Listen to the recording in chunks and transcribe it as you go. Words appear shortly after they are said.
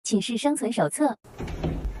寝室生存手册。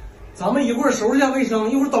咱们一会儿收拾一下卫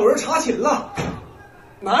生，一会儿都有人查寝了。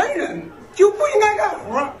男人就不应该干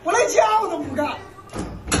活，我连家我都不干。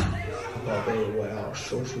宝贝，我要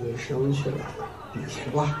收拾卫生去了。你去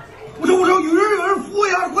吧。我说，有人扶我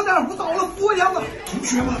一下，快点，我倒了，扶我一下子。同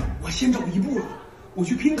学们，我先走一步了，我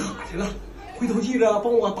去拼卡去了，回头记着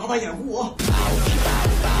帮我打掩护啊。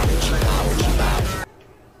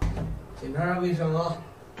检查下卫生啊。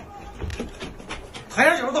抬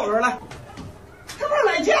上脚走人来。这不是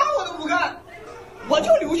来家我都不干，我就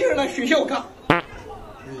留心来学校干。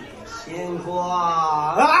辛苦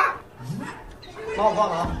啊！帮我放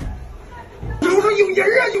了啊！我说有人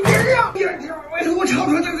啊，有人啊！哎呀，我瞅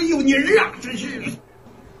瞅这个有人啊，真是的。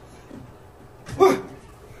不是，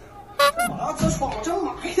干嘛这床正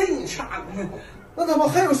埋汰你啥呢？那怎么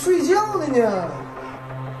还有睡觉的呢？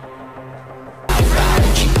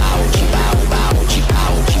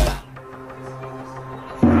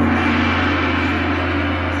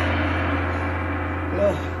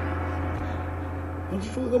我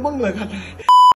做个梦了，看来。